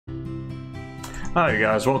Hi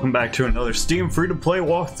guys, welcome back to another Steam free-to-play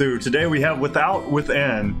walkthrough. Today we have Without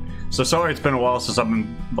Within. So sorry it's been a while since I've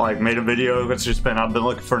been made a video. I've been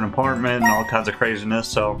looking for an apartment and all kinds of craziness,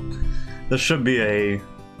 so this should be a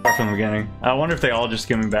start from the beginning. I wonder if they all just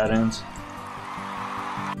give me bad ends.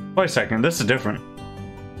 Wait a second, this is different.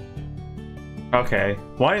 Okay,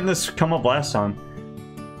 why didn't this come up last time?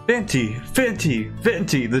 Venti,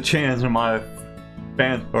 the chants of my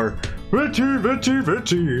fans, or Venti.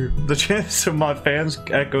 The chants of my fans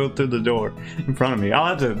echo through the door in front of me. I'll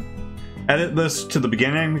have to edit this to the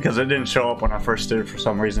beginning because it didn't show up when I first did it for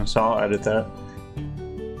some reason, so I'll edit that.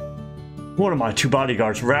 One of my two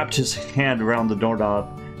bodyguards wrapped his hand around the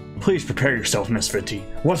doorknob. Please prepare yourself, Miss Venti.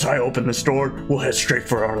 Once I open this door, we'll head straight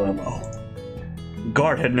for our limo. The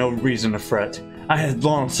guard had no reason to fret. I had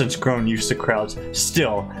long since grown used to crowds.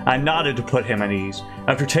 Still, I nodded to put him at ease.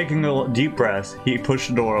 After taking a deep breath, he pushed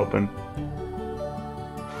the door open.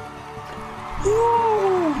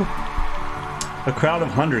 Woo! A crowd of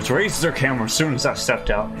hundreds raised their cameras as soon as I stepped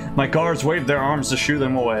out. My guards waved their arms to shoo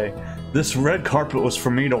them away. This red carpet was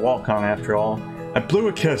for me to walk on after all. I blew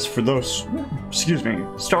a kiss for those,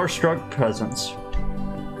 starstruck presents.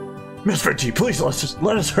 Miss Venti, please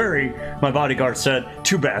let us hurry, my bodyguard said.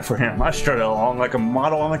 Too bad for him. I strutted along like a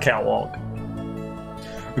model on the catwalk.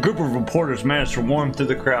 A group of reporters managed to warm through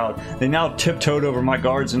the crowd. They now tiptoed over my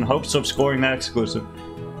guards in hopes of scoring that exclusive.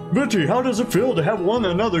 Venti, how does it feel to have won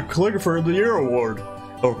another Calligrapher of the Year award?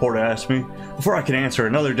 A reporter asked me. Before I could answer,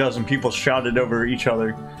 another dozen people shouted over each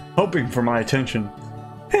other, hoping for my attention.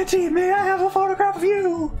 Venti, may I have a photograph of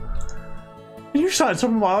you? Can you sign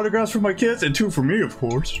some of my autographs for my kids? And two for me, of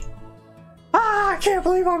course. I can't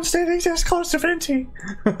believe I'm standing this close to Venti.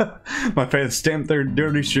 My fans stamped their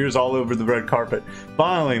dirty shoes all over the red carpet.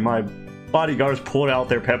 Finally, my bodyguards pulled out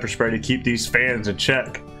their pepper spray to keep these fans in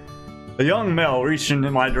check. A young male reached in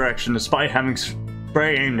my direction despite having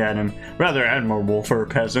spray aimed at him. Rather admirable for a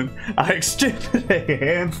peasant. I extended a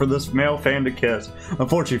hand for this male fan to kiss.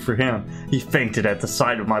 Unfortunately for him, he fainted at the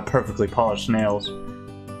sight of my perfectly polished nails.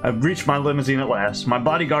 I reached my limousine at last. My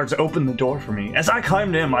bodyguards opened the door for me. As I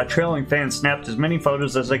climbed in, my trailing fans snapped as many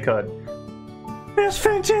photos as they could. Miss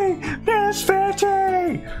Venti! Miss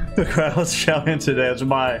Venti! The crowd was shouting today as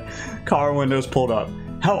my car windows pulled up.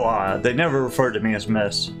 How odd, they never referred to me as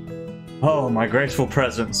Miss. Oh, my graceful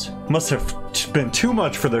presence. Must have been too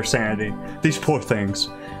much for their sanity. These poor things.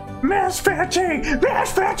 Miss Venti!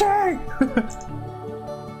 Miss Venti!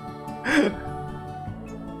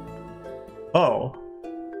 Oh.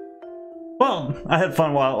 Well, I had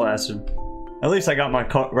fun while it lasted. At least I got my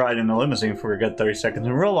ride in the limousine for a good 30 seconds.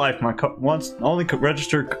 In real life, my only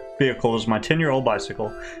registered vehicle was my 10-year-old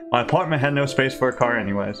bicycle. My apartment had no space for a car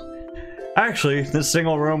anyways. Actually, this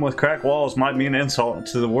single room with cracked walls might be an insult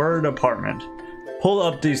to the word apartment. Pull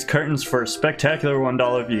up these curtains for a spectacular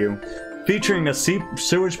 $1 view, featuring a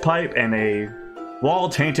sewage pipe and a wall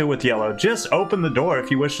tainted with yellow. Just open the door if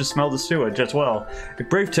you wish to smell the sewage as well. A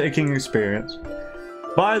breathtaking experience.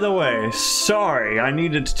 By the way, sorry, I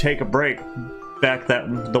needed to take a break back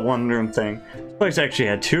the one room thing. This place actually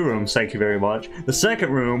had two rooms, thank you very much. The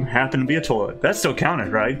second room happened to be a toilet. That still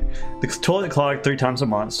counted, right? The toilet clogged 3 times a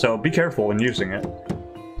month, so be careful when using it.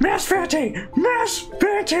 Miss Venti! Miss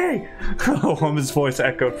Venti! A woman's voice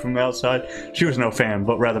echoed from outside. She was no fan,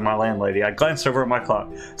 but rather my landlady. I glanced over at my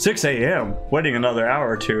clock. 6 a.m. Waiting another hour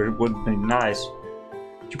or two would be nice.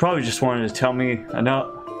 She probably just wanted to tell me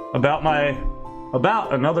about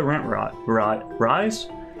another rent rise?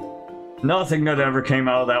 Nothing good ever came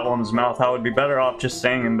out of that woman's mouth. I would be better off just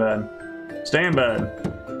staying in bed. Stay in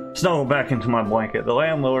bed. Snuggle back into my blanket. The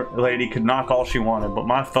landlady could knock all she wanted, but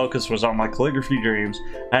my focus was on my calligraphy dreams.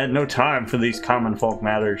 I had no time for these common folk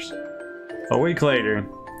matters. A week later,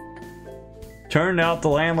 turned out the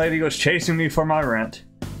landlady was chasing me for my rent.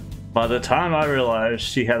 By the time I realized,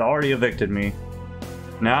 she had already evicted me.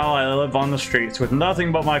 Now I live on the streets with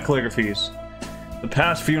nothing but my calligraphies. The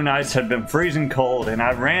past few nights had been freezing cold, and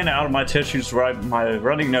I ran out of my tissues to wipe my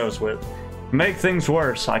running nose with. To make things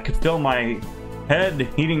worse, I could feel my head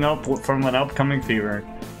heating up from an upcoming fever.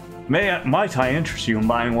 Might I interest you in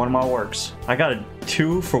buying one of my works? I got a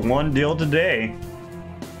 2-for-1 deal today.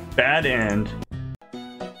 Bad end.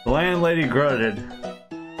 The landlady grunted.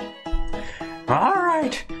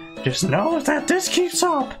 Alright, just know if this keeps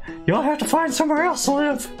up, you'll have to find somewhere else to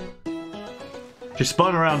live. She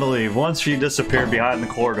spun around to leave. Once she disappeared behind the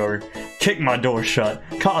corridor, kicked my door shut,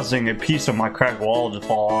 causing a piece of my cracked wall to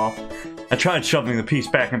fall off. I tried shoving the piece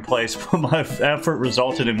back in place, but my effort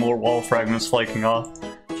resulted in more wall fragments flaking off.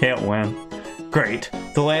 Can't win. Great.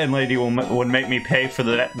 The landlady would make me pay for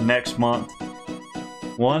the next month.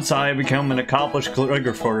 Once I become an accomplished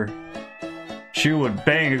calligrapher, She would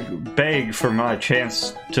beg for my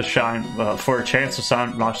chance to shine, for a chance to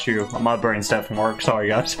sign my shoe. My brain's dead from work. Sorry,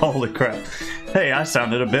 guys. Holy crap. Hey, I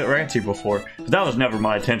sounded a bit ranty before, but that was never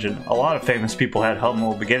my intention. A lot of famous people had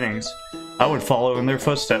humble beginnings. I would follow in their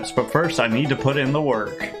footsteps, but first I need to put in the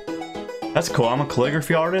work. That's cool. I'm a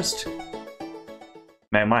calligraphy artist.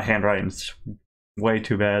 Man, my handwriting's way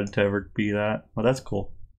too bad to ever be that. Well, that's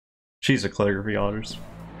cool. She's a calligraphy artist.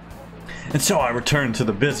 And so I returned to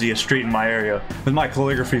the busiest street in my area, with my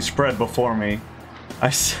calligraphy spread before me. I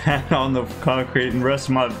sat on the concrete and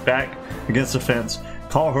rested my back against the fence.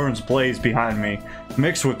 Car horns blazed behind me,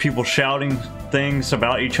 mixed with people shouting things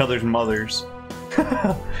about each other's mothers.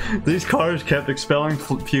 These cars kept expelling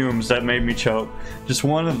fumes that made me choke. Just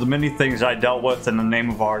one of the many things I dealt with in the name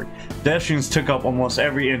of art. Pedestrians took up almost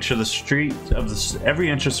every inch of the street, every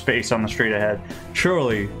inch of space on the street ahead.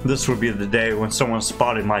 Surely this would be the day when someone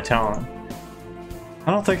spotted my talent. I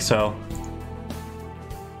don't think so.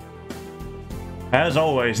 As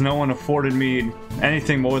always, no one afforded me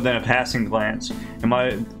anything more than a passing glance, and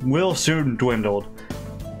my will soon dwindled.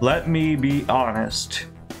 Let me be honest.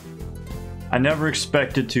 I never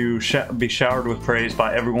expected to be showered with praise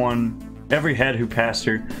by every head who passed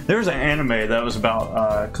her. There was an anime that was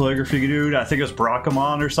about calligraphy dude. I think it was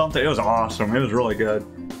Barakamon or something. It was awesome. It was really good.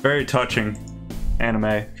 Very touching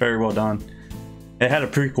anime. Very well done. It had a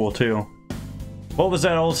prequel too. What was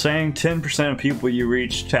that old saying? 10% of people you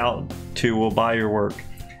reached out to will buy your work.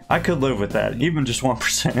 I could live with that. Even just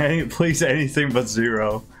 1%. Please, anything but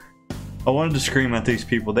 0. I wanted to scream at these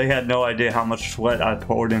people. They had no idea how much sweat I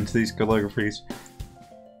poured into these calligraphies.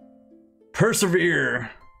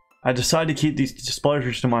 Persevere! I decided to keep these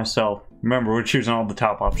displeasures to myself. Remember, we're choosing all the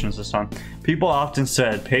top options this time. People often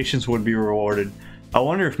said patience would be rewarded. I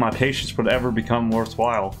wonder if my patience would ever become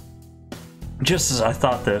worthwhile. Just as I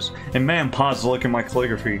thought this, a man paused to look at my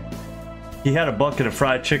calligraphy. He had a bucket of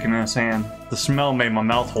fried chicken in his hand. The smell made my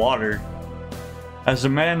mouth water. As the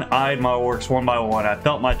man eyed my works one by one, I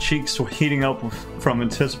felt my cheeks heating up from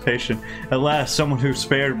anticipation. At last, someone who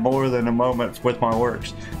spared more than a moment with my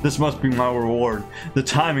works. This must be my reward. The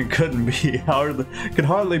timing could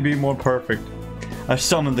hardly be more perfect. I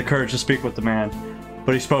summoned the courage to speak with the man,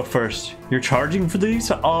 but he spoke first. You're charging for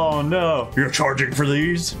these? Oh no, you're charging for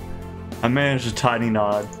these? I managed a tiny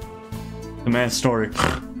nod. The man snorted.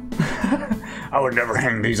 I would never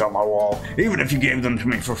hang these on my wall, even if you gave them to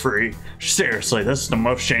me for free. Seriously, this is the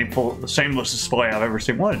most shameless display I've ever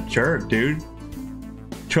seen. What a jerk, dude.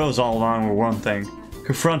 Chose all along were one thing.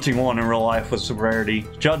 Confronting one in real life was a rarity.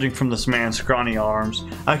 Judging from this man's scrawny arms,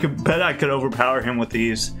 I could bet I could overpower him with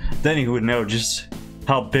these. Then he would know just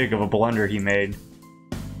how big of a blunder he made.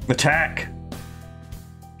 Attack!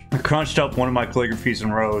 I crunched up one of my calligraphies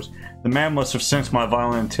and rose. The man must have sensed my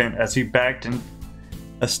violent intent as he backed in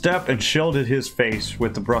a step and shielded his face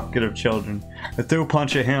with the bucket of children. I threw a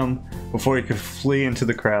punch at him before he could flee into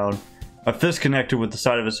the crowd. My fist connected with the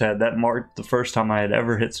side of his head. That marked the first time I had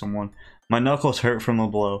ever hit someone. My knuckles hurt from the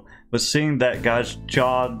blow, but seeing that guy's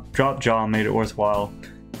drop jaw made it worthwhile.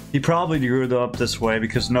 He probably grew up this way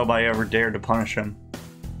because nobody ever dared to punish him.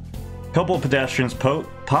 A couple of pedestrians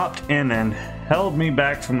popped in and held me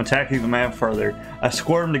back from attacking the man further. I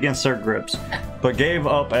squirmed against their grips, but gave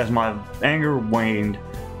up as my anger waned.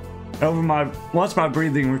 Once my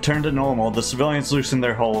breathing returned to normal, the civilians loosened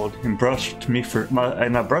their hold and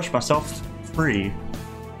I brushed myself free.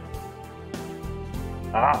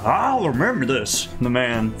 I'll remember this. The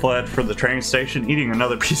man fled for the train station, eating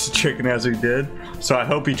another piece of chicken as he did, so I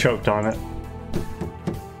hope he choked on it.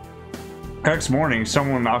 Next morning,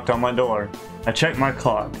 someone knocked on my door. I checked my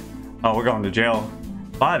clock. Oh, we're going to jail.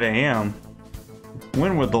 5 a.m.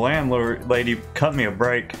 When would the landlord lady cut me a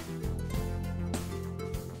break?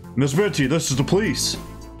 Miss Betty, this is the police.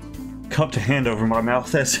 Cupped a hand over my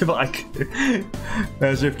mouth as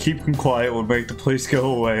if keeping quiet would make the police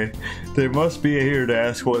go away. They must be here to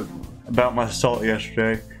ask about my assault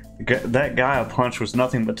yesterday. That guy I punched was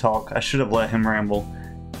nothing but talk. I should have let him ramble.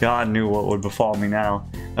 God knew what would befall me now.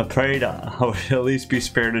 I prayed I would at least be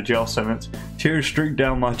spared a jail sentence. Tears streaked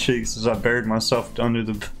down my cheeks as I buried myself under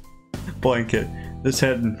the blanket. This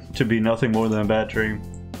had to be nothing more than a bad dream.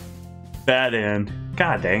 Bad end.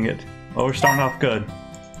 God dang it. Well, we're starting off good.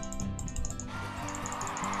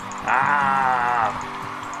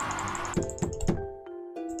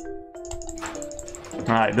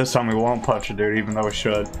 Alright, this time we won't punch a dude, even though we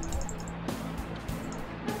should.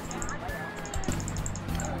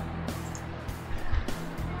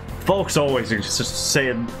 Folks always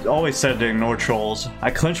said to ignore trolls.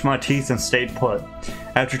 I clenched my teeth and stayed put.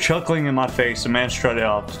 After chuckling in my face, the man strutted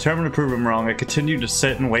off. Determined to prove him wrong, I continued to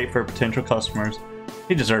sit and wait for potential customers.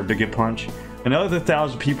 He deserved to get punched. Another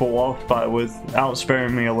 1,000 people walked by without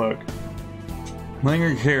sparing me a look.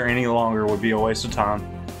 Lingering here any longer would be a waste of time.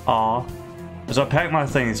 Aw. As I packed my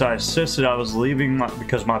things, I insisted I was leaving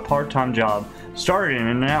because my part-time job started in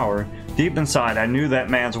an hour. Deep inside, I knew that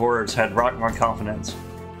man's words had rocked my confidence.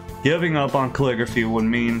 Giving up on calligraphy would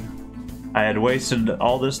mean I had wasted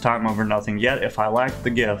all this time over nothing, yet if I lacked the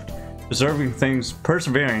gift,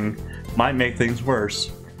 persevering might make things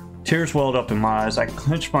worse. Tears welled up in my eyes. I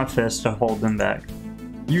clenched my fist to hold them back.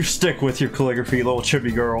 You stick with your calligraphy, little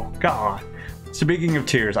chibi girl. God. Speaking of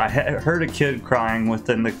tears, I heard a kid crying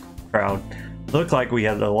within the crowd. It looked like we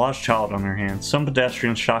had a lost child on our hands. Some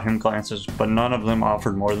pedestrians shot him glances, but none of them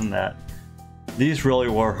offered more than that. These really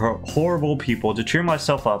were horrible people. To cheer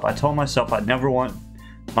myself up, I told myself I'd never want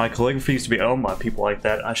my calligraphies to be owned by people like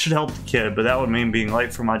that. I should help the kid, but that would mean being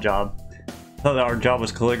late for my job. I thought our job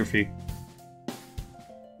was calligraphy.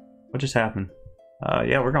 What just happened?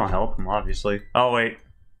 Yeah, we're gonna help him, obviously. Oh, wait.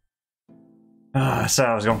 I said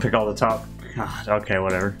I was gonna pick all the top. God, okay,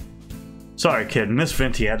 whatever. Sorry, kid. Miss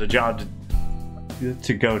Venti had a job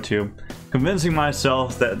to go to. Convincing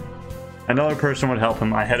myself that another person would help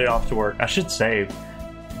him, I headed off to work. I should save.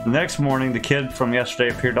 The next morning, the kid from yesterday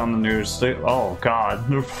appeared on the news. Oh, God.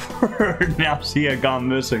 Now he had gone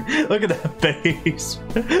missing. Look at that face.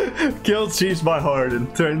 Guilt seized my heart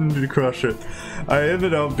and threatened to crush it. I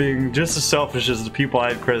ended up being just as selfish as the people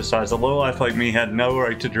I had criticized. A lowlife like me had no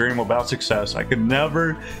right to dream about success. I could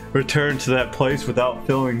never return to that place without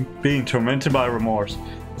being tormented by remorse.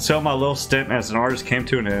 So my little stint as an artist came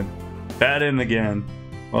to an end. Bad end again.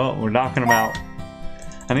 Well, we're knocking them out.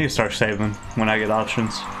 I need to start saving when I get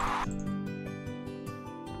options.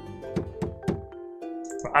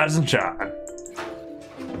 Rise and shine.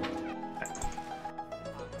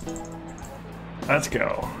 Let's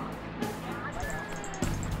go.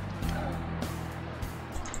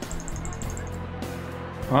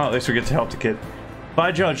 Well, at least we get to help the kid. If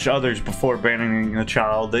I judged others before abandoning a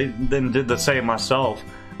child, then did the same myself,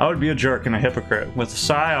 I would be a jerk and a hypocrite. With a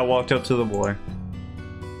sigh, I walked up to the boy.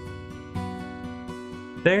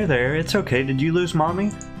 There, it's okay. Did you lose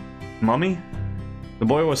Mommy? Mummy? The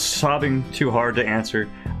boy was sobbing too hard to answer.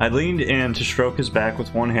 I leaned in to stroke his back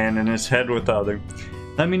with one hand and his head with the other.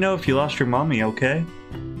 Let me know if you lost your mommy, okay?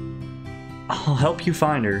 I'll help you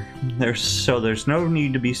find her. There's no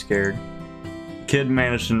need to be scared. The kid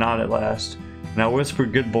managed to nod at last, and I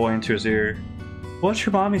whispered good boy into his ear. What's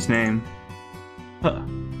your mommy's name?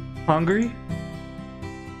 Hungry?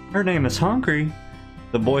 Her name is Hungry?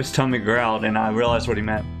 The boy's tummy growled, and I realized what he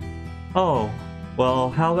meant. Oh, well,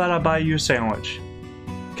 how about I buy you a sandwich?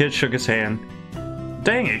 The kid shook his hand.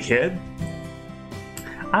 Dang it, kid.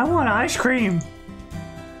 I want ice cream.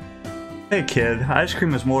 Hey, kid, ice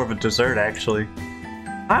cream is more of a dessert, actually.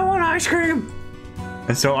 I want ice cream.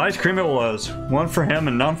 And so ice cream it was. One for him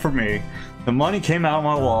and none for me. The money came out of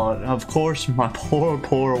my wallet. Of course, my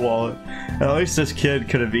poor wallet. At least this kid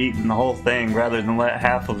could have eaten the whole thing rather than let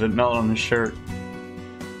half of it melt on his shirt.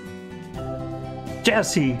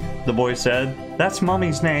 Jessie, the boy said. That's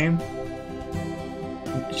Mummy's name.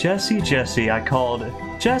 Jessie, I called.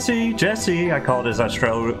 Jessie, I called as I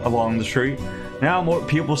strode along the street. Now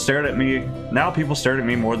people stared at me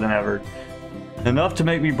more than ever. Enough to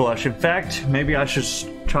make me blush. In fact, maybe I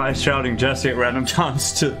should try shouting Jessie at random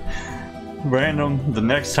times the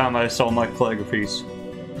next time I saw my calligraphies.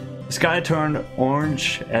 The sky turned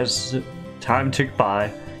orange as time ticked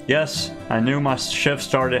by. Yes, I knew my shift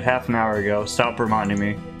started half an hour ago. Stop reminding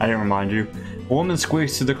me. I didn't remind you. A woman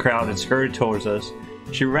squeezed through the crowd and scurried towards us.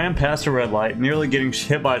 She ran past a red light, nearly getting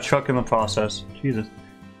hit by a truck in the process. Jesus.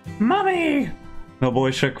 Mommy! The boy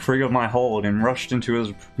shook free of my hold and rushed into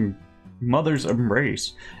his mother's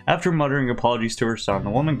embrace. After muttering apologies to her son, the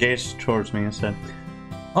woman gazed towards me and said,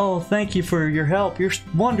 Oh, thank you for your help. You're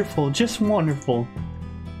wonderful, just wonderful.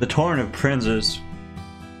 The torrent of praises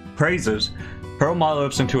curled my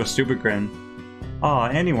lips into a stupid grin.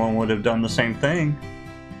 Anyone would have done the same thing.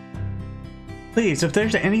 Please, if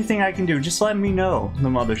there's anything I can do, just let me know, the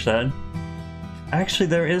mother said. Actually,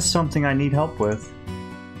 there is something I need help with.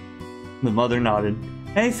 The mother nodded.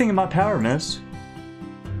 Anything in my power, miss.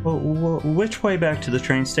 Which way back to the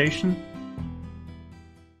train station?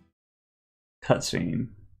 Cutscene.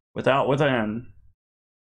 Without within.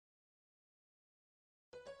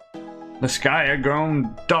 The sky had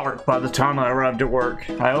grown dark by the time I arrived at work.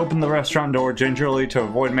 I opened the restaurant door gingerly to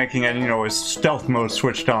avoid making any noise. Stealth mode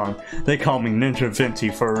switched on. They call me Ninja Venti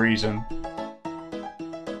for a reason.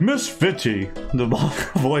 Miss Venti! The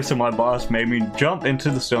voice of my boss made me jump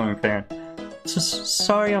into the ceiling fan.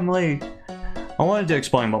 Sorry I'm late. I wanted to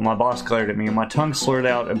explain, but my boss glared at me and my tongue slurred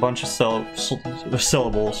out a bunch of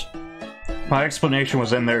syllables. My explanation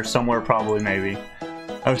was in there somewhere, probably, maybe.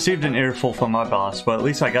 I received an earful from my boss, but at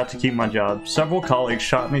least I got to keep my job. Several colleagues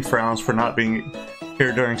shot me frowns for not being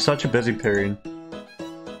here during such a busy period.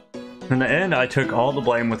 In the end, I took all the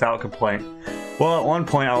blame without complaint. Well, at one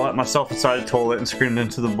point, I let myself inside the toilet and screamed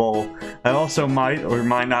into the bowl. I also might or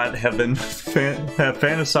might not have been have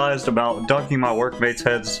fantasized about dunking my workmates'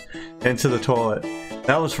 heads into the toilet.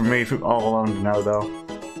 That was for me all alone to know, though.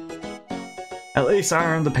 At least I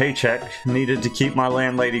earned the paycheck needed to keep my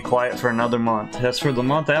landlady quiet for another month. As for the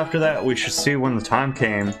month after that, we should see when the time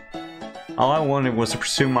came. All I wanted was to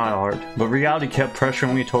pursue my art, but reality kept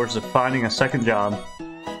pressuring me towards finding a second job.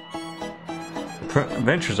 The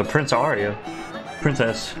Adventures of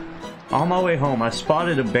Princess. On my way home, I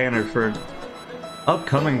spotted a banner for an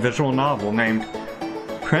upcoming visual novel named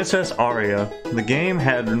Princess Aria. The game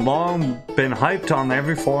had long been hyped on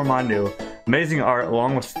every forum I knew. Amazing art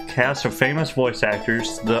along with a cast of famous voice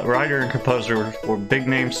actors. The writer and composer were big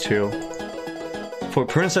names too. For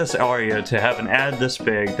Princess Aria to have an ad this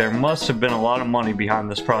big, there must have been a lot of money behind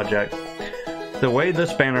this project. The way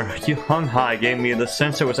this banner hung high gave me the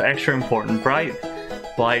sense it was extra important. Bright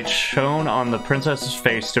light shone on the princess's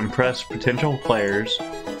face to impress potential players.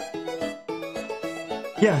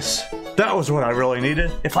 Yes, that was what I really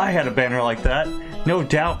needed. If I had a banner like that, no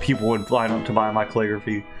doubt people would line up to buy my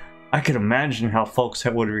calligraphy. I could imagine how folks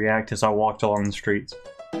would react as I walked along the streets.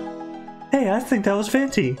 Hey, I think that was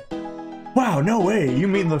Fenty. Wow, no way, you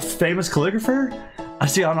mean the famous calligrapher I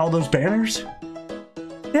see on all those banners?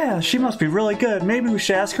 Yeah, she must be really good. Maybe we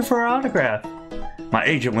should ask her for her autograph. My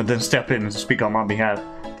agent would then step in and speak on my behalf.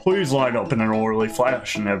 Please line up in an orderly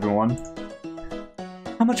fashion, everyone.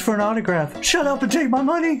 How much for an autograph? Shut up and take my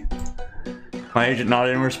money! My agent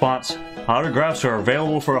nodded in response. Autographs are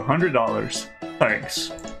available for $100.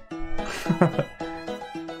 Thanks.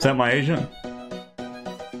 Is that my agent?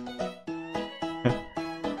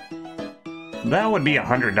 That would be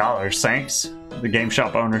 $100, thanks, the game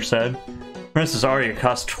shop owner said. Princess Aria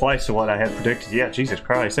cost twice of what I had predicted. Yeah, Jesus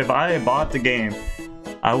Christ. If I had bought the game,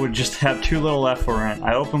 I would just have too little left for rent.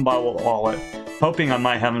 I opened my wallet, hoping I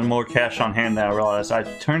might have more cash on hand than I realized.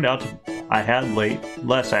 Turned out I had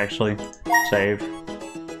less actually. Save.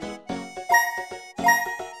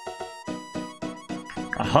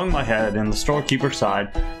 I hung my head and the storekeeper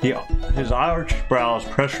sighed. His arched brows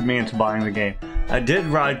pressured me into buying the game. I did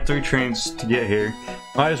ride 3 trains to get here.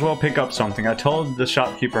 Might as well pick up something. I told the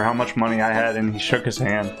shopkeeper how much money I had and he shook his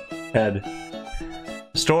head. The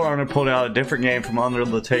store owner pulled out a different game from under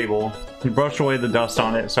the table. He brushed away the dust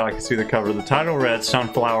on it so I could see the cover. The title read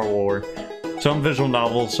Sunflower War. Some visual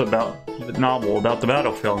novel about the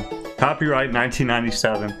battlefield. Copyright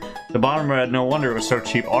 1997. The bottom read, no wonder it was so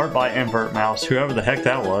cheap. Art by Invert Mouse, whoever the heck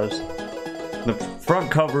that was. The front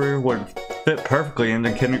cover would fit perfectly in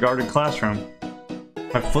the kindergarten classroom.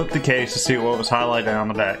 I flipped the case to see what was highlighted on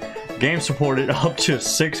the back. The game supported up to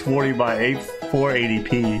 640 by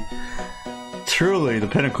 480p. Truly the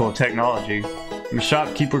pinnacle of technology. The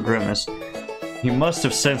shopkeeper grimaced. He must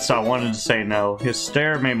have sensed I wanted to say no. His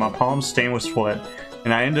stare made my palms stain with sweat,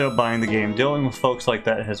 and I ended up buying the game. Dealing with folks like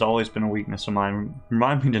that has always been a weakness of mine.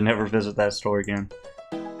 Remind me to never visit that store again.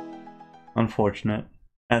 Unfortunate.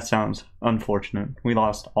 That sounds unfortunate. We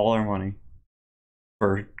lost all our money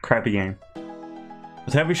for a crappy game.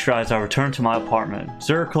 With heavy strides, I returned to my apartment.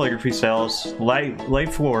 Zero calligraphy sales,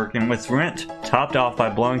 late for work, and with rent topped off by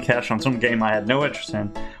blowing cash on some game I had no interest in.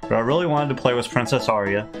 What I really wanted to play was Princess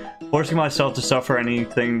Aria. Forcing myself to suffer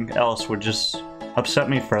anything else would just upset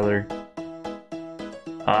me further.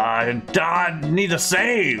 I need a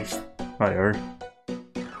save! Whatever.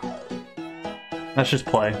 Let's just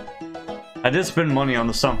play. I did spend money on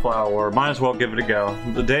the Sunflower War, might as well give it a go.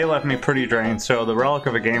 The day left me pretty drained, so the relic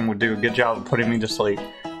of a game would do a good job of putting me to sleep.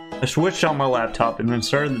 I switched on my laptop and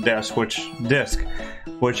inserted the disc,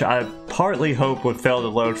 which I partly hoped would fail to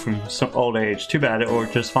load from some old age. Too bad, it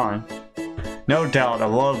worked just fine. No doubt, a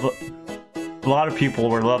lot of people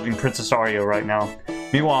were loving Princess Aria right now.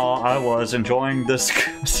 Meanwhile, I was enjoying this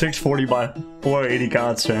 640 by 480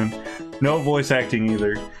 godsend. No voice acting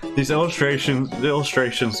either. These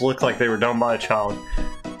illustrations look like they were done by a child.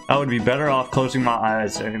 I would be better off closing my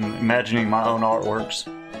eyes and imagining my own artworks.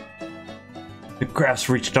 The grass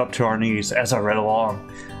reached up to our knees as I read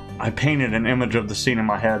along. I painted an image of the scene in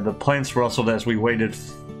my head. The plants rustled as we waded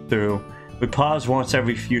through. We paused once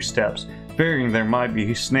every few steps, fearing there might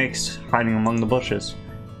be snakes hiding among the bushes.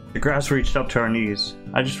 The grass reached up to our knees.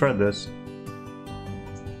 I just read this.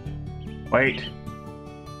 Wait.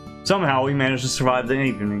 Somehow we managed to survive the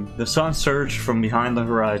evening. The sun surged from behind the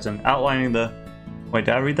horizon, outlining the... Wait,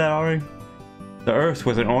 did I read that already? the earth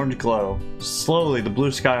with an orange glow. Slowly, the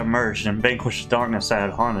blue sky emerged and vanquished the darkness that had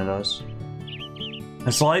haunted us.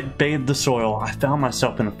 As light bathed the soil, I found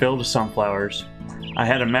myself in a field of sunflowers. I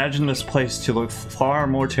had imagined this place to look far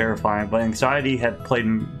more terrifying, but anxiety had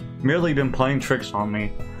merely been playing tricks on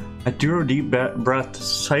me. I drew a deep breath to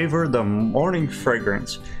savor the morning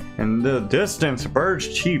fragrance. In the distance, birds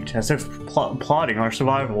cheeped as if plotting our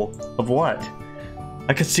survival. Of what?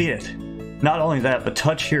 I could see it. Not only that, but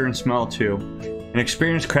touch, hear, and smell too. An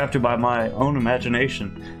experience crafted by my own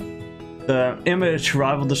imagination. The image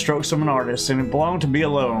rivaled the strokes of an artist, and it belonged to be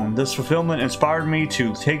alone. This fulfillment inspired me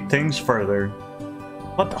to take things further.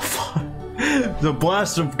 What the fuck? The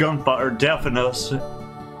blast of gunfire deafened us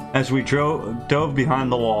as we dove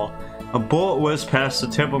behind the wall. A bullet whizzed past the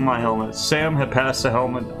tip of my helmet. Sam had passed the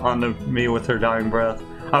helmet onto me with her dying breath.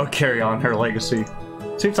 I would carry on her legacy.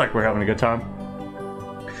 Seems like we're having a good time.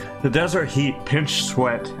 The desert heat pinched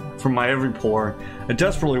sweat from my every pore. I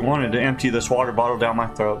desperately wanted to empty this water bottle down my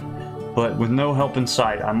throat, but with no help in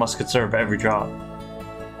sight, I must conserve every drop.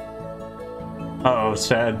 Uh-oh,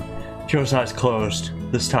 said. Joe's eyes closed,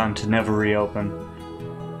 this time to never reopen.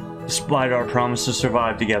 Despite our promise to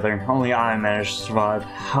survive together, only I managed to survive.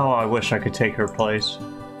 How I wish I could take her place.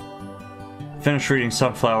 I finished reading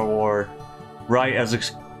Sunflower War right as the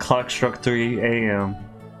clock struck 3 a.m.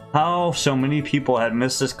 How so many people had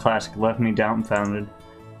missed this classic left me dumbfounded.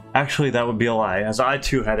 Actually, that would be a lie, as I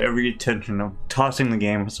too had every intention of tossing the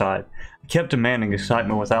game aside. I kept demanding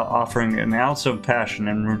excitement without offering an ounce of passion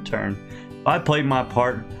in return. If I played my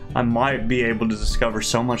part, I might be able to discover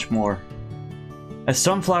so much more. As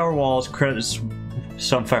Sunflower Wars credits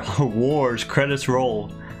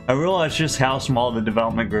rolled, I realized just how small the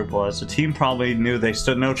development group was. The team probably knew they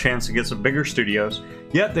stood no chance against the bigger studios,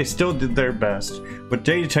 yet they still did their best, with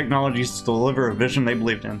data technologies to deliver a vision they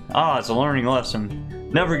believed in. It's a learning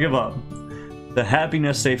lesson. Never give up. The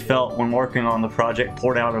happiness they felt when working on the project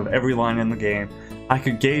poured out of every line in the game. I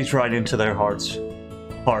could gaze right into their heart.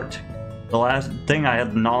 The last thing I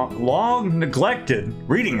had long neglected.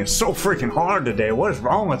 Reading is so freaking hard today. What is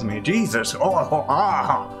wrong with me? Jesus.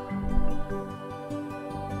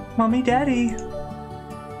 Mommy, Daddy.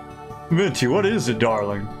 Venti, what is it,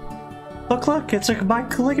 darling? Look, it's my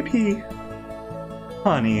calligraphy.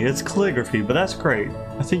 Honey, it's calligraphy, but that's great.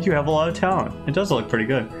 I think you have a lot of talent. It does look pretty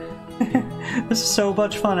good. This is so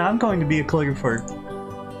much fun. I'm going to be a calligrapher.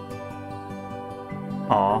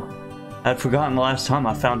 Aw. I'd forgotten the last time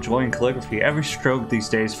I found joy in calligraphy. Every stroke these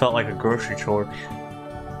days felt like a grocery chore.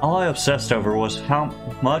 All I obsessed over was how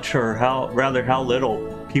much, or how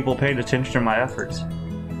little, people paid attention to my efforts.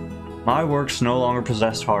 My works no longer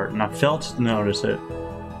possessed heart, and I failed to notice it.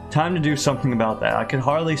 Time to do something about that. I could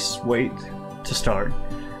hardly wait to start.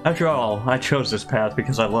 After all, I chose this path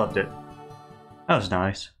because I loved it. That was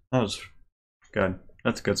nice. That was good.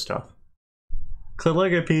 That's good stuff.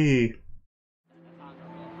 Calligraphy!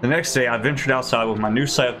 The next day, I ventured outside with my new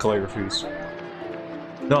set of calligraphies.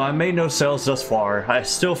 Though I made no sales thus far, I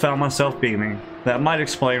still found myself beaming. That might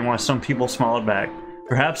explain why some people smiled back.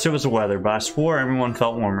 Perhaps it was the weather, but I swore everyone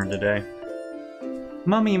felt warmer today.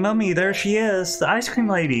 Mummy, there she is, the ice cream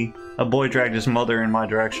lady! A boy dragged his mother in my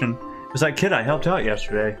direction. It was that kid I helped out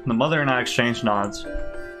yesterday. The mother and I exchanged nods.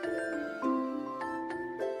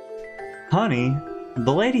 Honey,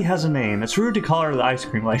 the lady has a name. It's rude to call her the ice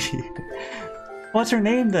cream lady. What's her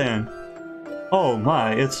name then? Oh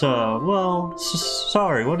my, it's well,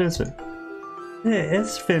 sorry, what is it?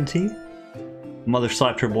 It's Venti. Mother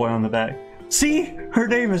slapped her boy on the back. See? Her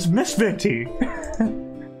name is Miss Venti!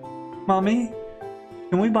 Mommy,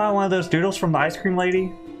 can we buy one of those doodles from the ice cream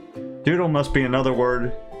lady? Doodle must be another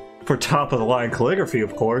word for top of the line calligraphy,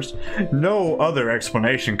 of course. No other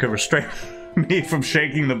explanation could restrain me from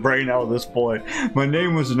shaking the brain out of this boy. My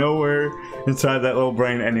name was nowhere inside that little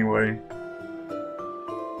brain anyway.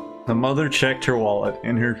 The mother checked her wallet,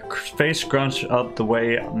 and her face scrunched up the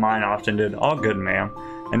way mine often did. All good, ma'am.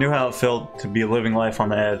 I knew how it felt to be living life on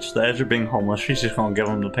the edge of being homeless. She's just gonna give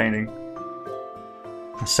him the painting.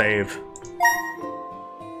 Save.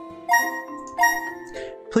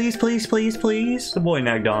 Please, please, please, please. The boy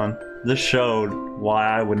nagged on. This showed why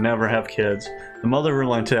I would never have kids. The mother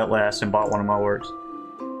relented at last and bought one of my works.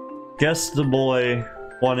 Guess the boy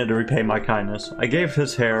wanted to repay my kindness. I gave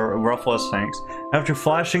his hair a ruffle as thanks. After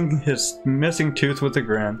flashing his missing tooth with a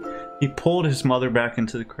grin, he pulled his mother back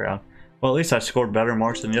into the crowd. Well, at least I scored better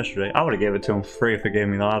marks than yesterday. I would have gave it to him free if it gave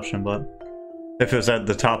me the option, but if it was at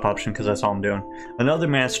the top option, because that's all I'm doing. Another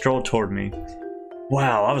man strolled toward me.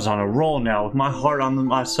 Wow, I was on a roll now, with my heart on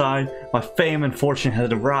my side. My fame and fortune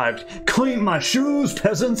had arrived. Clean my shoes,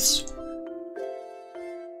 peasants!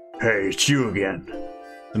 Hey, it's you again.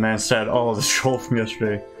 The man said, "Oh, the troll from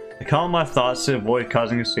yesterday." I calmed my thoughts to avoid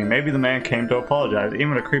causing a scene. Maybe the man came to apologize.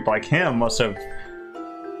 Even a creep like him must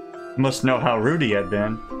know how rude he had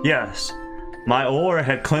been. Yes, my aura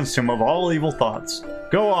had cleansed him of all evil thoughts.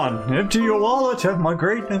 Go on, empty your wallet of my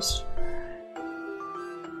greatness.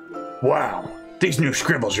 Wow, these new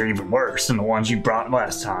scribbles are even worse than the ones you brought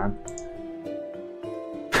last time.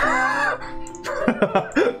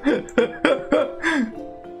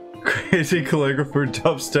 Crazy calligrapher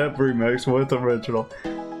dubstep remix with original.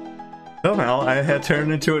 Somehow I had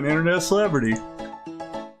turned into an internet celebrity.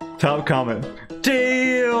 Top comment.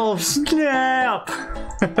 Deal snap!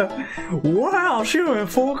 Wow, she went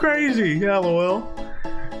full crazy. LOL.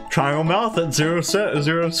 Triangle mouth at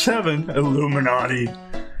 07 Illuminati.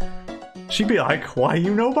 She'd be like, why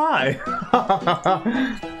you no buy?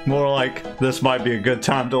 More like, this might be a good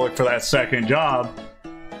time to look for that second job.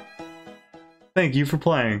 Thank you for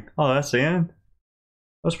playing. Oh, that's the end?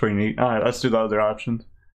 That's pretty neat. Alright, let's do the other options.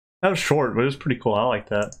 That was short, but it was pretty cool. I like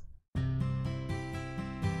that.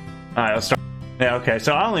 Alright, let's start. Yeah, okay,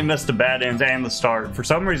 so I only missed the bad ends and the start. For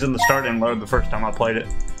some reason, the start didn't load the first time I played it.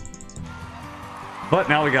 But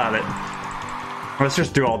now we got it. Let's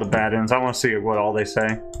just do all the bad ends. I want to see what all they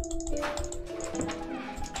say.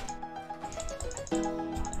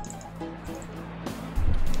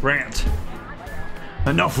 Rant.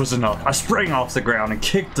 Enough was enough. I sprang off the ground and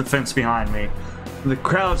kicked the fence behind me. The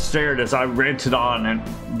crowd stared as I ranted on and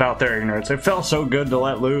about their ignorance. It felt so good to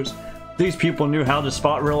let loose. If these people knew how to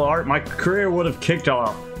spot real art, my career would have kicked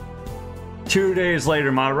off. 2 days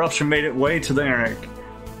later, my eruption made its way to the internet.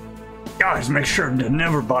 Guys, make sure to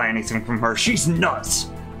never buy anything from her. She's nuts.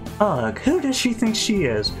 Ugh, who does she think she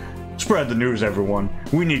is? Spread the news, everyone.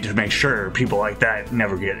 We need to make sure people like that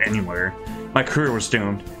never get anywhere. My career was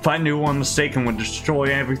doomed. If I knew one mistake would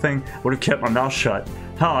destroy everything, I would have kept my mouth shut.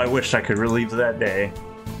 How I wished I could relive that day.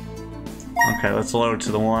 Okay, let's load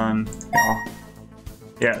to the one. Oh.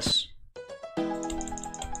 Yes.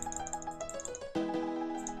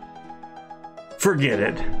 Forget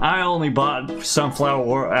it. I only bought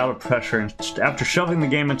Sunflower out of pressure, and after shoving the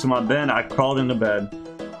game into my bin, I crawled into bed.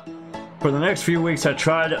 For the next few weeks, I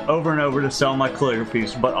tried over and over to sell my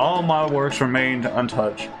calligraphies, but all my works remained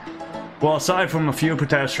untouched. Well, aside from a few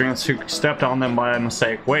pedestrians who stepped on them by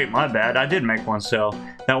mistake. Wait, my bad, I did make one sale.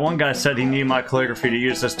 That one guy said he needed my calligraphy to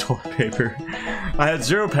use as toilet paper. I had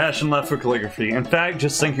zero passion left for calligraphy. In fact,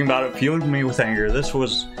 just thinking about it fueled me with anger. This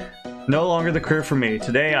was no longer the career for me.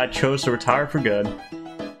 Today, I chose to retire for good.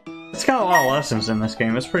 It's got a lot of lessons in this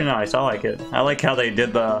game. It's pretty nice. I like it. I like how they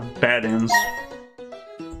did the bad ends.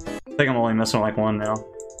 I think I'm only missing like one now.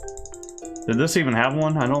 Did this even have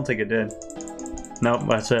one? I don't think it did. Nope,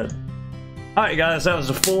 that's it. Alright guys, that was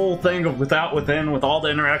the full thing of Without Within with all the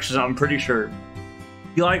interactions, I'm pretty sure.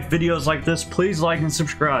 If you like videos like this, please like and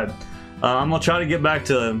subscribe. I'm going to try to get back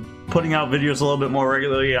to putting out videos a little bit more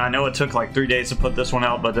regularly. I know it took like 3 days to put this one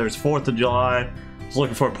out, but there's 4th of July. I was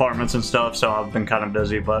looking for apartments and stuff, so I've been kind of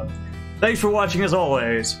busy, but thanks for watching as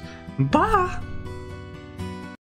always. Bye!